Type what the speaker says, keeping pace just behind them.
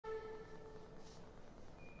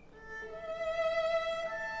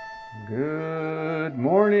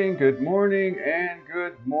good morning, and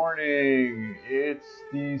good morning. It's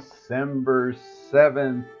December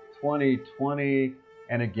 7th, 2020.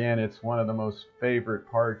 And again, it's one of the most favorite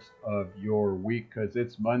parts of your week because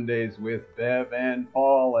it's Mondays with Bev and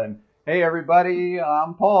Paul. And hey, everybody,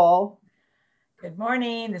 I'm Paul. Good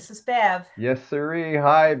morning. This is Bev. Yes, sirree.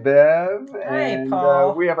 Hi, Bev. Hi, And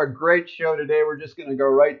Paul. we have a great show today. We're just going to go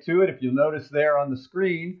right to it. If you'll notice there on the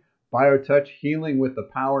screen, BioTouch Healing with the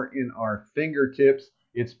Power in Our Fingertips.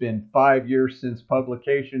 It's been 5 years since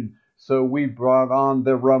publication, so we brought on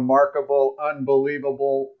the remarkable,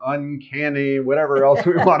 unbelievable, uncanny, whatever else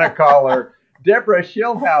we want to call her, Deborah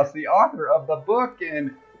Schildhouse, the author of the book.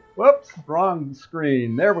 And whoops, wrong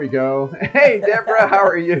screen. There we go. Hey, Deborah, how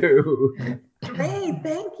are you? Great,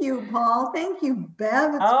 thank you, Paul. Thank you,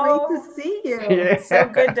 Bev. It's great to see you. Yeah. So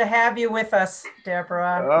good to have you with us,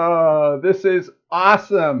 Deborah. Oh, this is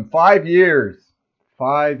awesome. 5 years.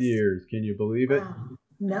 5 years. Can you believe it? Wow.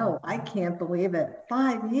 No, I can't believe it.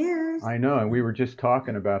 5 years. I know. And we were just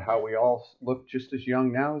talking about how we all look just as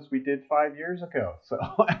young now as we did 5 years ago. So.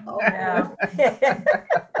 Oh, Yeah.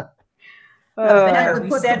 Uh,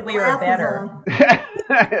 We said we were better.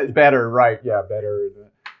 better, right? Yeah, better.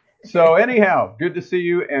 So anyhow, good to see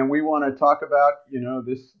you, and we want to talk about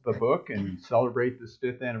the book and celebrate this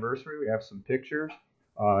 5th anniversary. We have some pictures.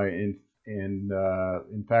 In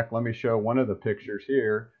fact, let me show one of the pictures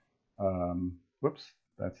here. Whoops,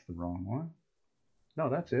 that's the wrong one. No,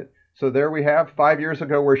 that's it. So there we have 5 years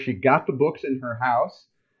ago where she got the books in her house,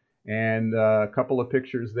 and a couple of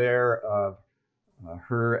pictures there of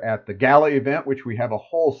her at the gala event, which we have a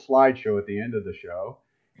whole slideshow at the end of the show.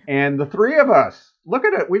 And the three of us, look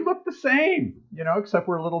at it. We look the same, except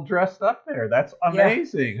we're a little dressed up there. That's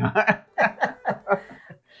amazing. Yeah.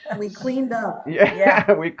 We cleaned up.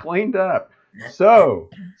 Yeah, we cleaned up. So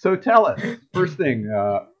tell us, first thing,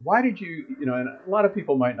 why did you, and a lot of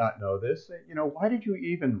people might not know this, why did you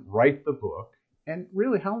even write the book? And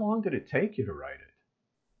really, how long did it take you to write it?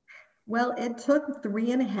 Well, it took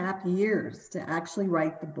 3.5 years to actually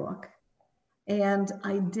write the book. And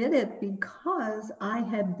I did it because I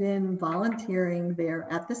had been volunteering there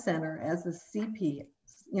at the center as a CP,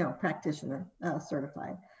 practitioner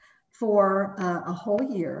certified for a whole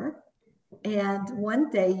year. And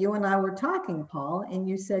one day you and I were talking, Paul, and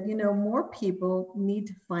you said, more people need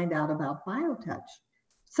to find out about BioTouch.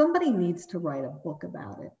 Somebody needs to write a book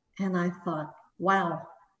about it. And I thought, wow,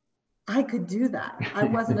 I could do that. I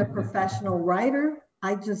wasn't a professional writer.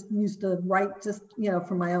 I just used to write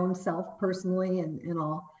for my own self personally and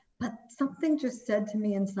all. But something just said to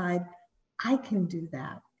me inside, I can do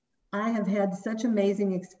that. I have had such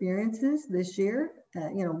amazing experiences this year,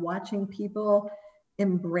 watching people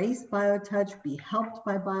embrace BioTouch, be helped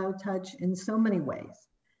by BioTouch in so many ways.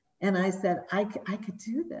 And I said, I could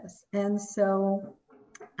do this. And so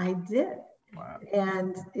I did. Wow.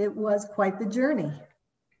 And it was quite the journey.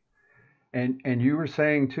 And you were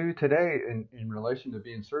saying too today in relation to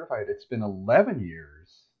being certified, it's been 11 years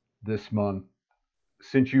this month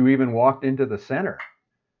since you even walked into the center.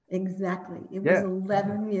 Exactly. It was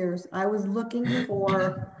 11 years. I was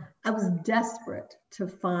desperate to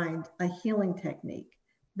find a healing technique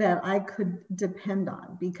that I could depend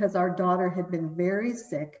on because our daughter had been very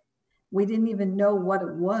sick. We didn't even know what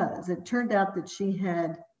it was. It turned out that she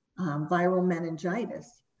had viral meningitis.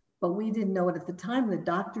 But we didn't know it at the time. The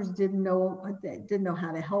doctors didn't know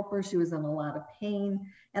how to help her. She was in a lot of pain.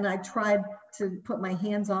 And I tried to put my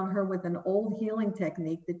hands on her with an old healing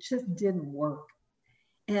technique that just didn't work.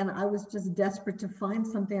 And I was just desperate to find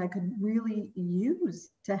something I could really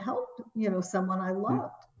use to help, someone I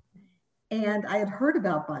loved. And I had heard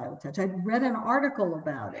about BioTouch. I'd read an article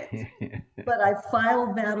about it, but I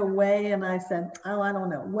filed that away and I said, oh, I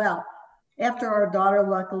don't know. Well, after our daughter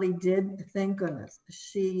luckily did, thank goodness,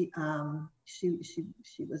 she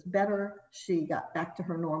was better. She got back to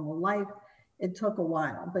her normal life. It took a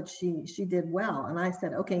while, but she did well. And I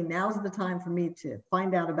said, okay, now's the time for me to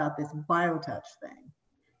find out about this BioTouch thing.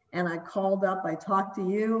 And I called up, I talked to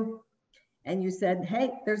you, and you said,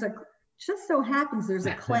 hey, just so happens there's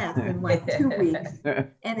a class in like 2 weeks.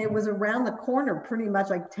 And it was around the corner, pretty much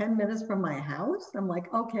like 10 minutes from my house. I'm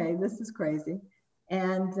like, okay, this is crazy.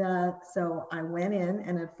 And so I went in,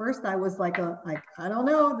 and at first I was like, I don't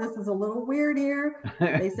know, this is a little weird here.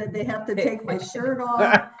 They said they have to take my shirt off.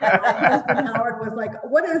 My husband Howard was like,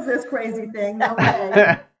 what is this crazy thing? No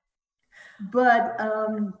way. But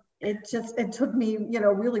it took me,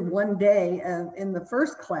 really one day in the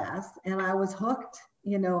first class, and I was hooked.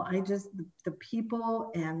 The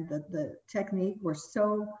people and the technique were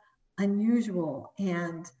so unusual,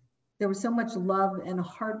 and there was so much love and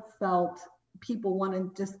heartfelt people want to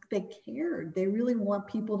just, they cared. They really want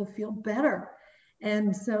people to feel better.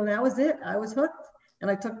 And so that was it. I was hooked, and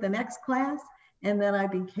I took the next class, and then I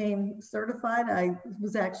became certified. I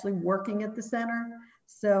was actually working at the center.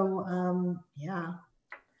 So yeah,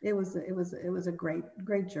 it was a great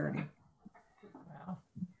journey. Wow.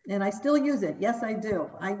 And I still use it. Yes, I do.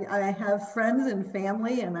 I have friends and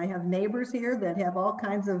family, and I have neighbors here that have all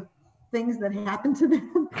kinds of things that happen to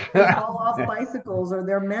them. They fall off bicycles, or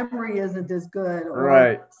their memory isn't as good, or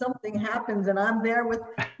Right. something happens, and I'm there with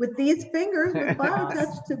these fingers with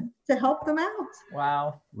BioTouch to help them out.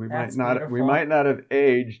 Wow. We That's we might not have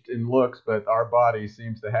aged in looks, but our body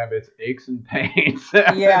seems to have its aches and pains.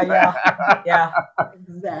 Yeah.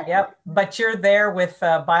 Exactly. Yep. But you're there with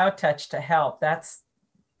BioTouch to help. That's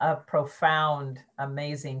a profound,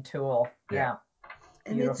 amazing tool. Yeah.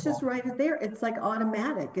 And Beautiful. it's just right there. It's like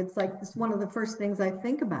automatic. It's like, it's one of the first things I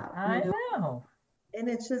think about. I know. And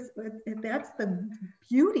it's just, that's the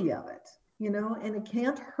beauty of it, and it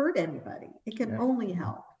can't hurt anybody. It can only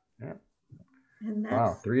help. Yeah. And that's,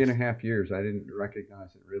 wow, 3.5 years. I didn't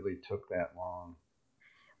recognize it really took that long.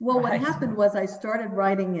 Well, Right. what happened was I started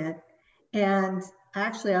writing it, and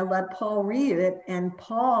actually I let Paul read it, and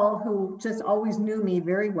Paul, who just always knew me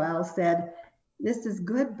very well, said, "This is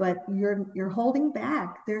good, but you're holding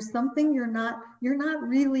back. There's something you're not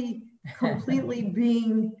really completely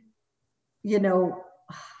being,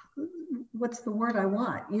 what's the word I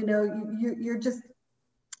want?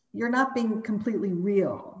 You're not being completely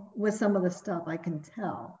real with some of the stuff, I can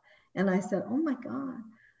tell." And I said, "Oh my God."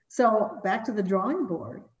 So back to the drawing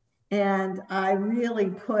board. And I really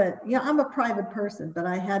put, I'm a private person, but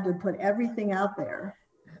I had to put everything out there.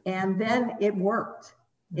 And then it worked.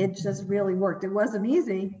 It just really worked. It wasn't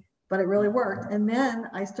easy, but it really worked. And then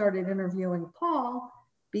I started interviewing Paul,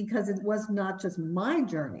 because it was not just my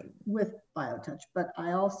journey with BioTouch, but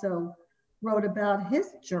I also wrote about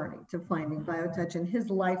his journey to finding BioTouch and his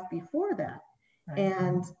life before that. Right.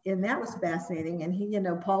 And that was fascinating. And he,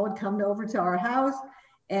 Paul would come over to our house,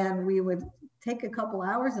 and we would take a couple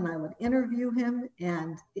hours, and I would interview him.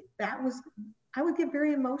 And I would get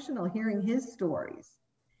very emotional hearing his stories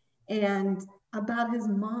and about his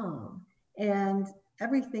mom and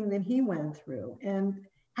everything that he went through. And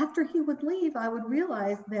after he would leave, I would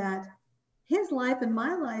realize that his life and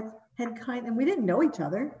my life had and we didn't know each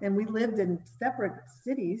other, and we lived in separate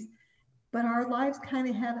cities, but our lives kind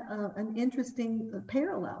of had an interesting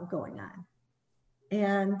parallel going on.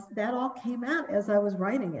 And that all came out as I was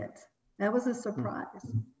writing it. That was a surprise.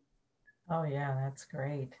 Oh yeah, that's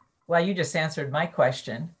great. Well, you just answered my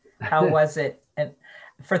question. How was it? And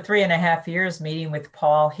for 3.5 years, meeting with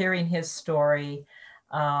Paul, hearing his story,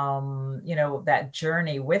 that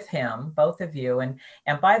journey with him, both of you. And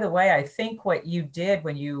by the way, I think what you did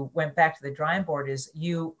when you went back to the drawing board is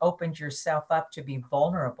you opened yourself up to be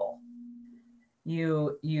vulnerable.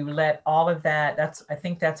 You let all of that, I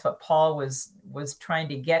think that's what Paul was trying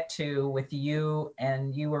to get to with you,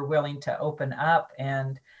 and you were willing to open up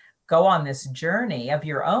and go on this journey of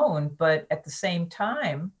your own, but at the same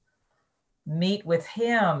time, meet with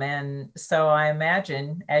him. And so I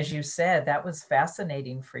imagine, as you said, that was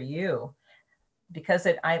fascinating for you, because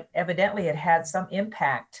I evidently it had some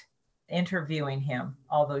impact interviewing him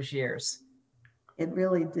all those years. It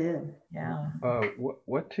really did. Yeah.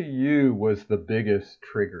 What to you was the biggest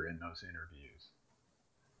trigger in those interviews?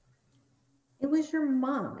 It was your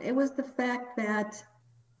mom. It was the fact that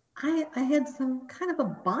I had some kind of a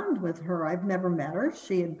bond with her. I've never met her.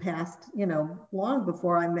 She had passed, long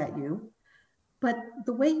before I met you. But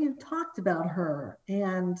the way you talked about her,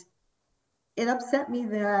 and it upset me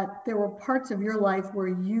that there were parts of your life where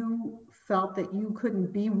you felt that you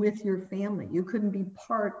couldn't be with your family. You couldn't be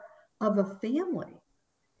part of a family.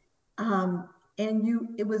 And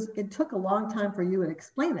it took a long time for you to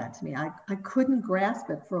explain that to me. I couldn't grasp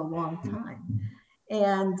it for a long time.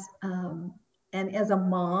 And as a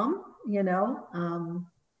mom,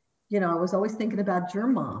 I was always thinking about your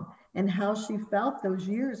mom and how she felt those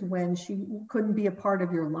years when she couldn't be a part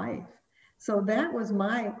of your life. So that was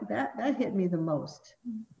that hit me the most.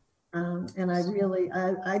 And I really,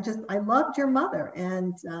 I loved your mother,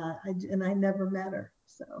 and I never met her.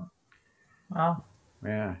 So. Wow.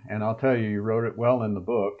 Yeah, and I'll tell you, you wrote it well in the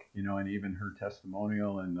book, and even her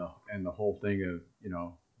testimonial and the whole thing of,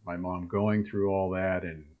 my mom going through all that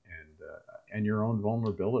and your own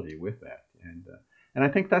vulnerability with that. And I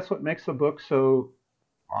think that's what makes the book so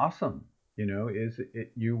awesome, is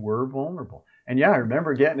you were vulnerable. And yeah, I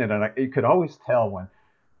remember getting it, and you could always tell when,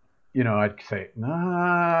 I'd say,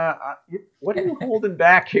 "Nah, what are you holding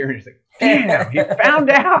back here?" And he's like, "Damn, he found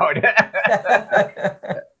out."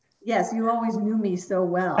 Yes, you always knew me so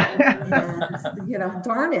well. And, you know,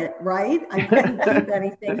 darn it, right? I couldn't keep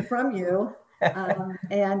anything from you.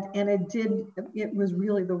 And it was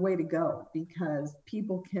really the way to go, because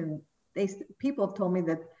people have told me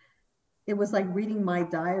that it was like reading my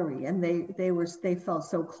diary, and they felt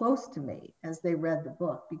so close to me as they read the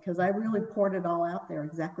book, because I really poured it all out there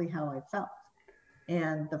exactly how I felt.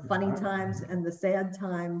 And the funny times and the sad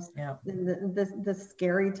times, Yeah. the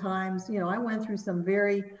scary times. You know, I went through some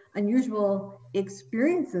very unusual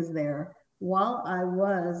experiences there while I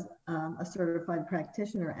was a certified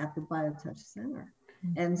practitioner at the BioTouch Center.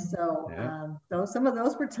 And so, some of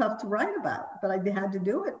those were tough to write about, but I had to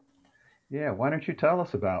do it. Yeah, why don't you tell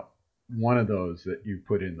us about one of those that you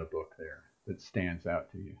put in the book there that stands out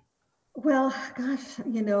to you? Well, gosh,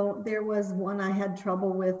 you know, there was one I had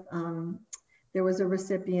trouble with. There was a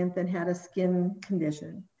recipient that had a skin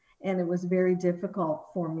condition, and it was very difficult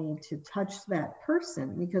for me to touch that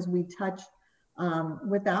person, because we touch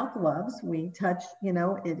without gloves. We touch, you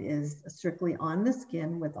know, it is strictly on the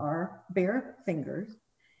skin with our bare fingers.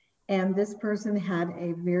 And this person had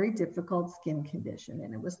a very difficult skin condition,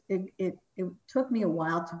 and it took me a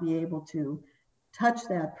while to be able to touch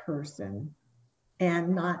that person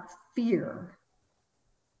and not fear,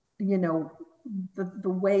 you know,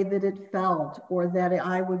 the way that it felt, or that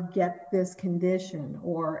I would get this condition,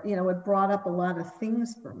 or, you know, it brought up a lot of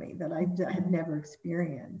things for me that I had never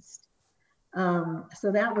experienced.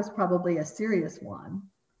 So that was probably a serious one,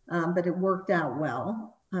 but it worked out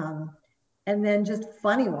well. And then just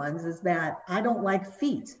funny ones is that I don't like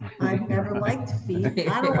feet. I've never liked feet.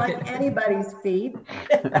 I don't like anybody's feet.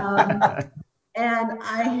 And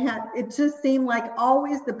it just seemed like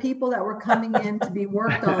always the people that were coming in to be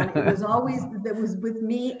worked on, it was always, that was with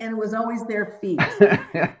me, and it was always their feet.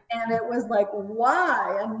 And it was like,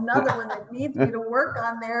 why? Another one that needs me to work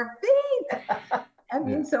on their feet. I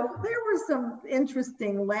mean, so there were some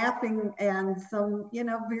interesting laughing and some, you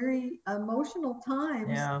know, very emotional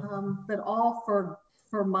times, but all for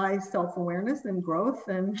my self-awareness and growth.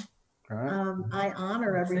 And I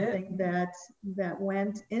honor everything that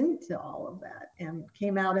went into all of that and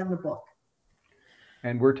came out in the book.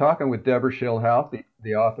 And we're talking with Deborah Schildhouse,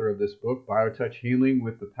 the author of this book, BioTouch Healing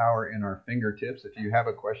with the Power in Our Fingertips. If you have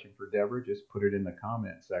a question for Deborah, just put it in the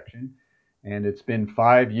comment section. And it's been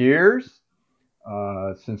 5 years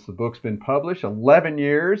since the book's been published, 11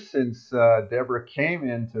 years since Deborah came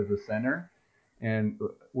into the center. And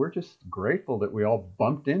we're just grateful that we all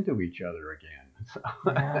bumped into each other again.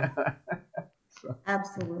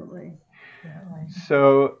 Absolutely.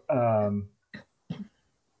 So,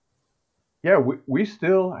 we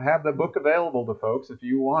still have the book available to folks if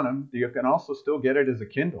you want them. You can also still get it as a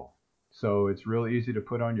Kindle. So it's real easy to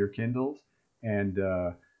put on your Kindles. And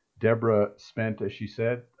Deborah spent, as she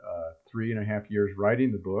said, 3.5 years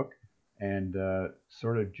writing the book, and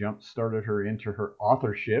sort of jump-started her into her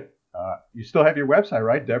authorship. You still have your website,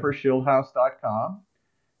 right? DeborahSchildhouse.com.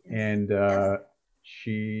 Yes. And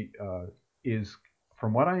she is,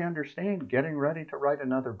 from what I understand, getting ready to write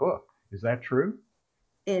another book. Is that true?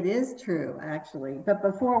 It is true, actually. But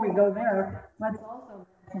before we go there, let's also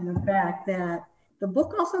mention the fact that the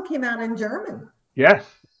book also came out in German. Yes.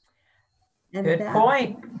 And Good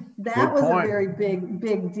point. That was a very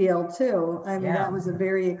big deal too. I mean, that was a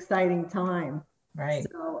very exciting time. Right.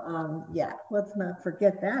 So, let's not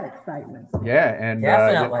forget that excitement. Yeah, and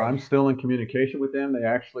I'm still in communication with them. They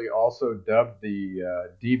actually also dubbed the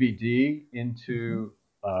DVD into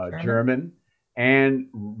German, and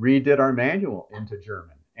redid our manual into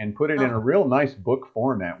German, and put it in a real nice book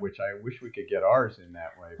format, which I wish we could get ours in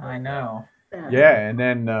that way. But, I know. Yeah, and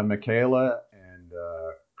then Michaela and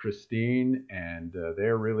Christine, and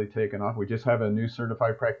they're really taken off. We just have a new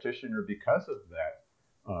certified practitioner because of that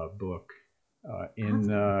book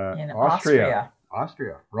in Austria,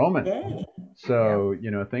 Roman. Yay. So,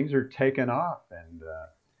 you know, things are taking off, and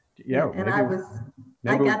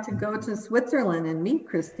I got to go to Switzerland and meet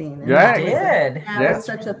Christine. Yeah, That was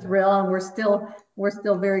such a thrill, and we're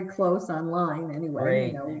still very close online anyway. Great.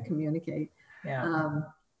 You know, we communicate. Yeah.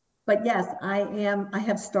 But yes, I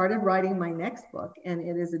have started writing my next book, and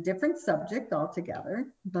it is a different subject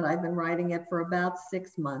altogether, but I've been writing it for about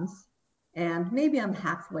 6 months, and maybe I'm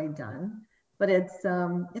halfway done, but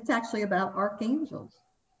it's actually about archangels.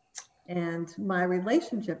 And my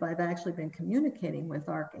relationship, I've actually been communicating with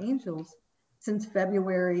archangels since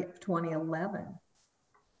February of 2011.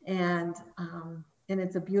 And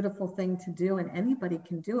it's a beautiful thing to do, and anybody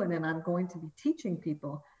can do it. And I'm going to be teaching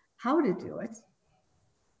people how to do it,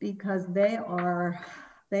 because they are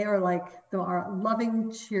They are like our loving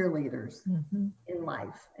cheerleaders Mm-hmm. in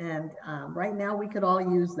life. And right now we could all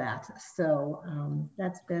use that. So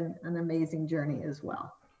that's been an amazing journey as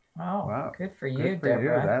well. Oh, Wow. good for you, Good for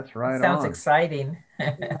Deborah. you. That's right That sounds on. exciting.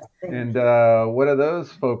 Yes, thank And you. what do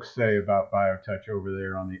those folks say about BioTouch over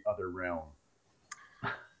there on the other realm?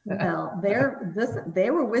 Well, they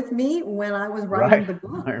were with me when I was writing the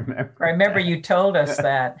book. I remember. I remember you told us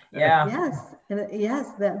that. Yeah. Yes, and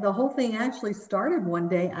yes, the whole thing actually started one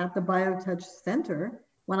day at the BioTouch Center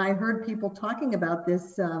when I heard people talking about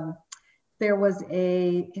this. It was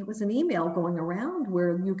an email going around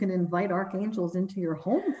where you can invite archangels into your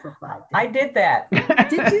home for 5 days. I did that.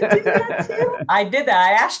 Did you do that too? I did that.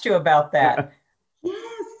 I asked you about that.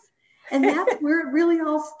 Yes. And that's where it really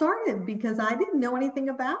all started because I didn't know anything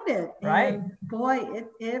about it. Right. And boy,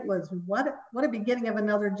 it was what a beginning of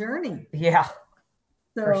another journey. Yeah.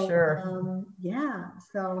 So, For sure. Yeah.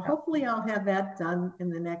 So hopefully I'll have that done in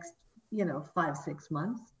the next, 5-6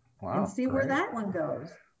 months Wow, and see where great. that one goes.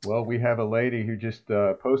 Well, we have a lady who just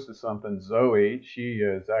posted something, Zoe. She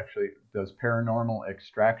does paranormal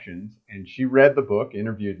extractions, and she read the book,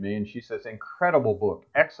 interviewed me, and she says, incredible book,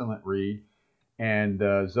 excellent read. And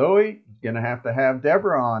Zoe, going to have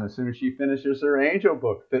Deborah on as soon as she finishes her angel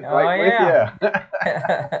book. Fit right with you.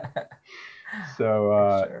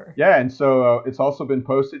 So, Sure. yeah, and so it's also been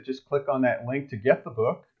posted. Just click on that link to get the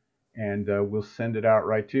book, and we'll send it out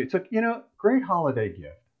right to you. It's a great holiday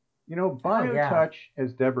gift. BioTouch,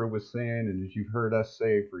 as Deborah was saying, and as you've heard us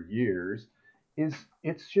say for years,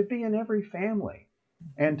 it should be in every family.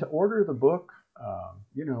 And to order the book,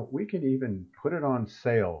 we can even put it on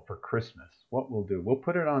sale for Christmas. What we'll do, we'll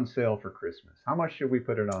put it on sale for Christmas. How much should we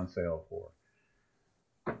put it on sale for?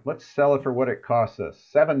 Let's sell it for what it costs us,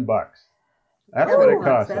 $7. That's what it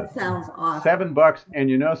costs us. That sounds awesome. $7, and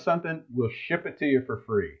you know something? We'll ship it to you for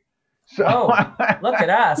free. So look at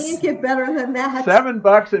us. Can't get better than that.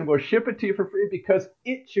 $7, and we'll ship it to you for free because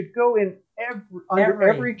it should go in under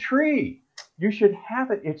every tree. You should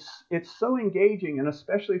have it. It's so engaging, and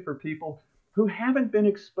especially for people who haven't been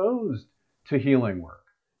exposed to healing work,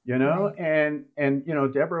 Right. and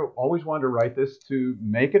Deborah always wanted to write this to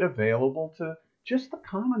make it available to just the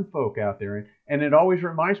common folk out there. And it always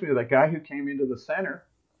reminds me of that guy who came into the center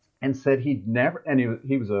and said he'd never, and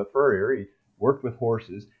he was a furrier, he worked with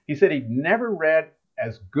horses. He said he'd never read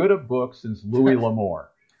as good a book since Louis L'Amour.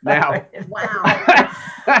 Now, Wow.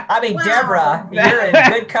 I mean, Wow. Deborah, you're in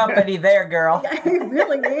good company there, girl. I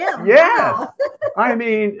really am. Yes. Wow. I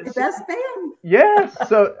mean, The best fan. yes.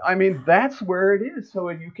 So, I mean, that's where it is. So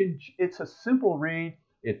it's a simple read.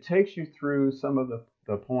 It takes you through some of the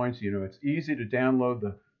points. It's easy to download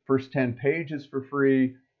the first 10 pages for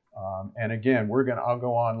free. And again, I'll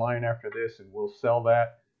go online after this and we'll sell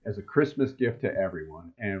that as a Christmas gift to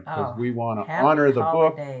everyone. And because we want to honor the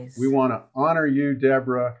holidays. book, we want to honor you,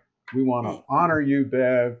 Deborah. We want to honor you,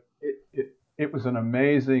 Bev. It was an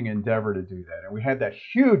amazing endeavor to do that. And we had that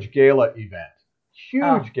huge gala event.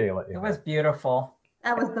 Gala event. It was beautiful.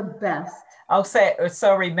 That was the best. I'll say,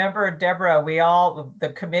 so remember, Deborah, the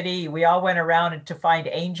committee, we all went around to find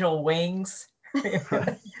angel wings.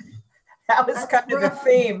 That was That's kind of the right.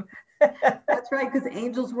 theme. That's right, because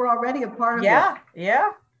angels were already a part of it. Yeah.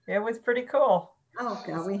 It was pretty cool. Oh,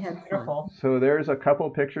 God, we had fun. Beautiful. So there's a couple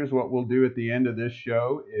of pictures. What we'll do at the end of this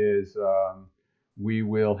show is we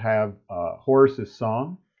will have Horace's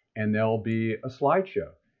song, and there'll be a slideshow.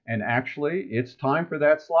 And actually, it's time for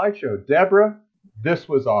that slideshow. Deborah, this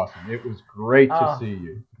was awesome. It was great to see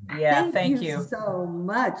you. Yeah, Thank you. you so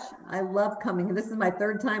much. I love coming. This is my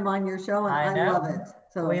third time on your show, and I I know. love it.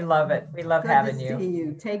 So We love it. We love good having to you. see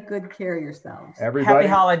you. Take good care of yourselves. Everybody, Happy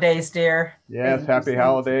holidays, dear. yes, Thank you, happy thank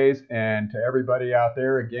holidays. And to everybody out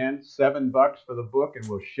there, again, $7 for the book, and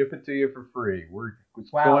we'll ship it to you for free. We're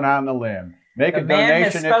Wow. going on the limb. Make The a man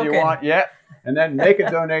has donation if you spoken. want. Yeah, and then make a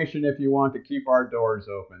donation if you want to keep our doors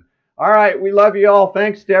open. All right, we love you all.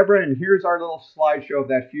 Thanks, Deborah. And here's our little slideshow of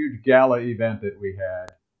that huge gala event that we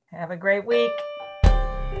had. Have a great week.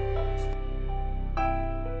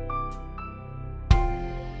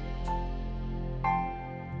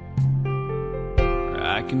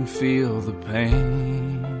 I can feel the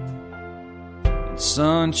pain in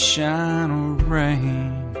sunshine or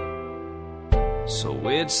rain, so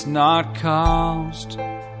it's not caused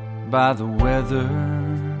by the weather,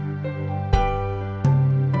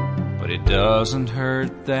 but it doesn't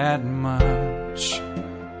hurt that much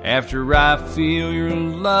after I feel your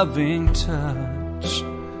loving touch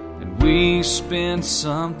and we spend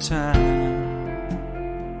some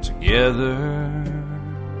time together.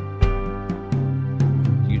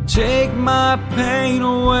 You take my pain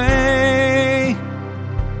away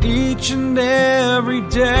each and every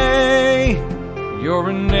day. You're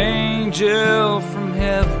an angel from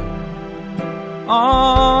heaven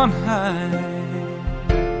on high.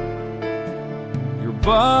 Your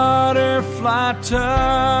butterfly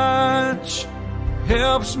touch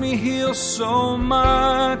helps me heal so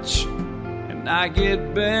much, and I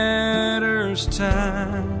get better as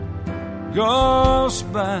time goes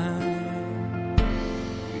by.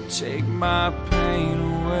 You take my pain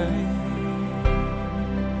away.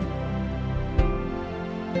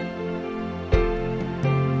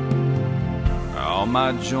 All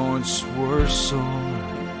my joints were sore,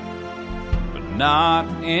 but not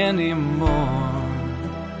anymore.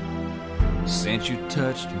 Since you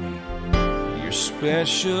touched me your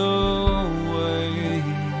special way,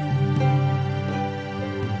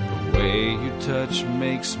 the way you touch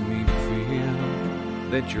makes me feel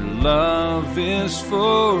that your love is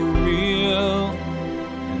for real,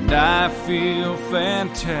 and I feel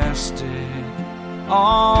fantastic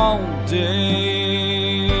all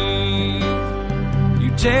day.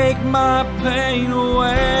 You take my pain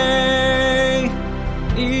away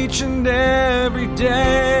each and every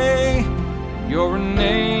day. You're an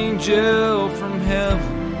angel from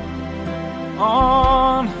heaven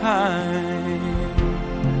on high.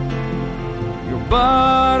 Your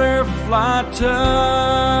butterfly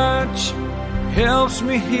touch helps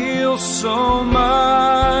me heal so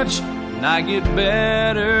much, and I get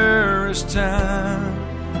better as time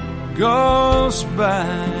goes by.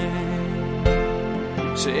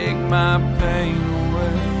 You take my pain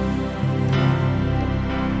away.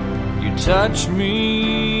 You touch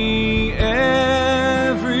me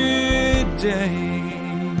every day.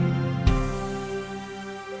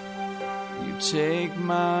 You take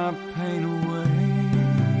my pain away.